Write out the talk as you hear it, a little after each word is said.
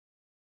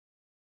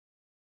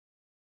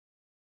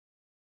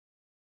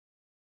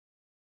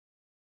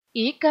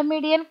ఈ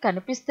కమెడియన్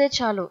కనిపిస్తే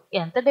చాలు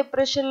ఎంత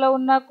డిప్రెషన్‌లో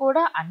ఉన్నా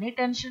కూడా అన్ని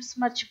టెన్షన్స్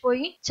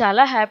మర్చిపోయి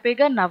చాలా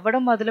హ్యాపీగా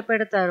నవ్వడం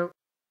మొదలుపెడతారు.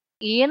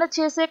 ఈయన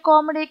చేసే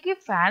కామెడీకి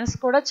ఫ్యాన్స్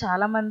కూడా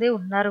చాలా మంది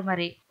ఉన్నారు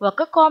మరి.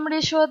 ఒక కామెడీ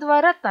షో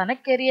ద్వారా తన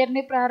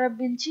కెరియర్‌ని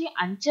ప్రారంభించి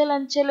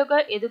అంచెలంచెలుగా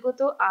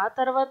ఎదుగుతూ ఆ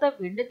తర్వాత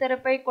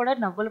వెండితెరపై కూడా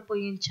నవ్వులు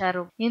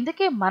పూయించారు.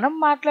 ఇందుకే మనం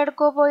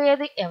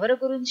మాట్లాడుకోబోయేది ఎవరి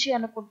గురించి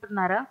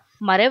అనుకుంటున్నారా?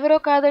 మరెవరో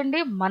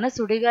కాదండి మన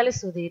సుడిగాలి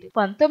సుధీర్.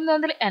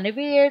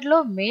 1987లో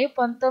మే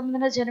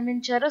 19న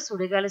జన్మించారు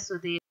సుడిగాలి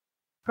సుధీర్.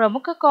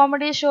 ప్రముఖ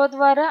కామెడీ షో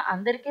ద్వారా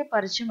అందరికీ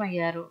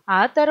పరిచయమయ్యారు.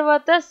 ఆ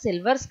తర్వాత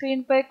సిల్వర్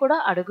స్క్రీన్ పై కూడా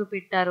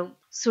అడుగుపెట్టారు.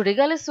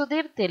 సుడిగాలి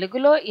సుధీర్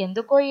తెలుగులో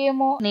ఎందుకో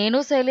ఏమో, నేను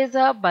శైలజ,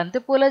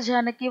 బంతిపూల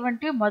జానకి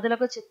వంటి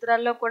మొదలగు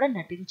చిత్రాల్లో కూడా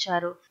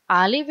నటించారు.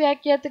 ఆలీ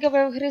వ్యాఖ్యాతగా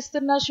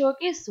వ్యవహరిస్తున్న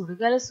షోకి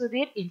సుడిగాలి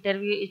సుధీర్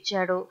ఇంటర్వ్యూ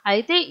ఇచ్చాడు.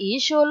 అయితే ఈ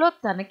షోలో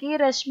తనకి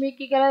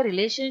రష్మికి గల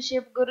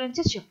రిలేషన్షిప్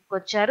గురించి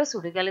చెప్పుకొచ్చారు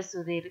సుడిగాలి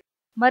సుధీర్.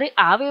 మరి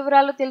ఆ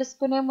వివరాలు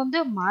తెలుసుకునే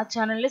ముందు మా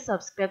ఛానల్ ని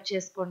సబ్స్క్రైబ్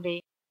చేసుకోండి.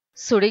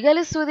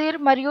 సుడిగాలి సుధీర్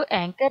మరియు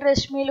యాంకర్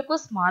రష్మిలకు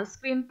స్మాల్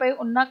స్క్రీన్ పై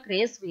ఉన్న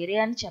క్రేజ్ వేరే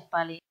అని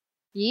చెప్పాలి.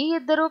 ఈ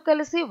ఇద్దరూ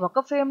కలిసి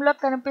ఒక ఫ్రేమ్ లో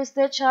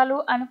కనిపిస్తే చాలు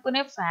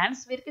అనుకునే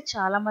ఫ్యాన్స్ వీరికి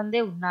చాలా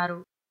మందే ఉన్నారు.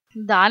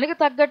 దానికి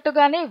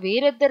తగ్గట్టుగానే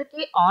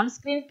వీరిద్దరికి ఆన్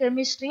స్క్రీన్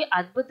కెమిస్ట్రీ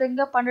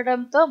అద్భుతంగా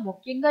పండడంతో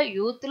ముఖ్యంగా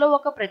యూత్ లో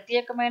ఒక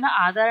ప్రత్యేకమైన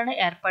ఆదరణ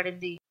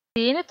ఏర్పడింది.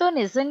 దీనితో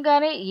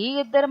నిజంగానే ఈ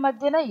ఇద్దరి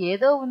మధ్యన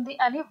ఏదో ఉంది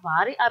అని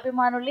వారి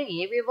అభిమానులే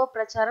ఏవేవో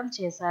ప్రచారం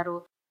చేశారు.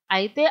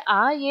 అయితే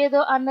ఆ ఏదో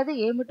అన్నది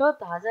ఏమిటో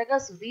తాజాగా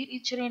సుధీర్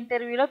ఇచ్చిన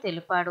ఇంటర్వ్యూలో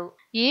తెలిపాడు.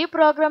 ఈ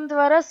ప్రోగ్రాం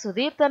ద్వారా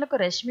సుధీర్ తనకు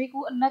రష్మికు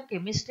ఉన్న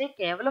కెమిస్ట్రీ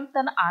కేవలం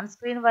తన ఆన్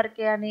స్క్రీన్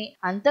వరకే అని,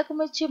 అంతకు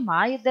మించి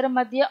మా ఇద్దరి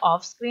మధ్య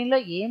ఆఫ్ స్క్రీన్ లో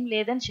ఏం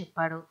లేదని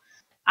చెప్పాడు.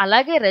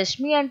 అలాగే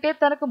రష్మి అంటే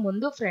తనకు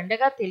ముందు ఫ్రెండ్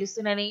గా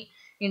తెలుసునని,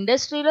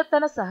 ఇండస్ట్రీలో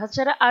తన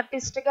సహచర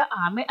ఆర్టిస్ట్ గా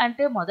ఆమె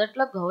అంటే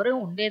మొదట్లో గౌరవం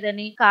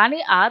ఉండేదని, కానీ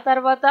ఆ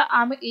తర్వాత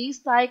ఆమె ఈ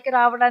స్థాయికి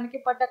రావడానికి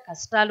పడ్డ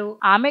కష్టాలు,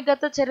 ఆమె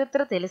గత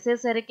చరిత్ర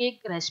తెలిసేసరికి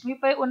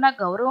రష్మిపై ఉన్న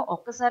గౌరవం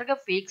ఒక్కసారిగా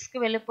పీక్స్ కి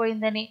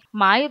వెళ్ళిపోయిందని,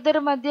 మా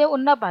ఇద్దరి మధ్య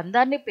ఉన్న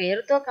బంధాన్ని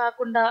పేరుతో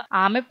కాకుండా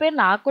ఆమెపై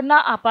నాకున్న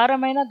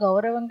అపారమైన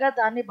గౌరవంగా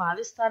దాన్ని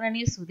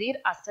భావిస్తానని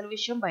సుధీర్ అసలు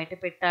విషయం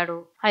బయటపెట్టాడు.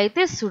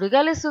 అయితే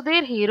సుడిగాలి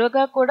సుధీర్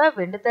హీరోగా కూడా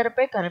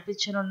వెండితెరపై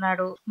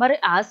కనిపించనున్నాడు. మరి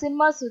ఆ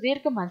సినిమా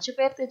సుధీర్ కి మంచి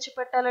పేరు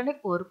తెచ్చిపెట్టాలని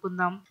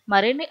కోరుకుందాం.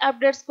 మరిన్ని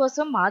అప్డేట్స్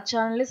కోసం మా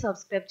ఛానల్ ని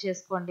సబ్స్క్రైబ్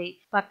చేసుకోండి.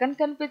 పక్కన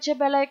కనిపించే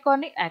బెల్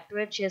ఐకాన్ ని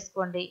యాక్టివేట్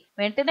చేసుకోండి.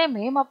 వెంటనే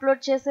మేము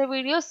అప్లోడ్ చేసే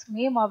వీడియోస్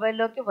మీ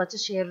మొబైల్లోకి వచ్చి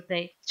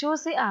చేరుతాయి.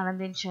 చూసి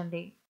ఆనందించండి.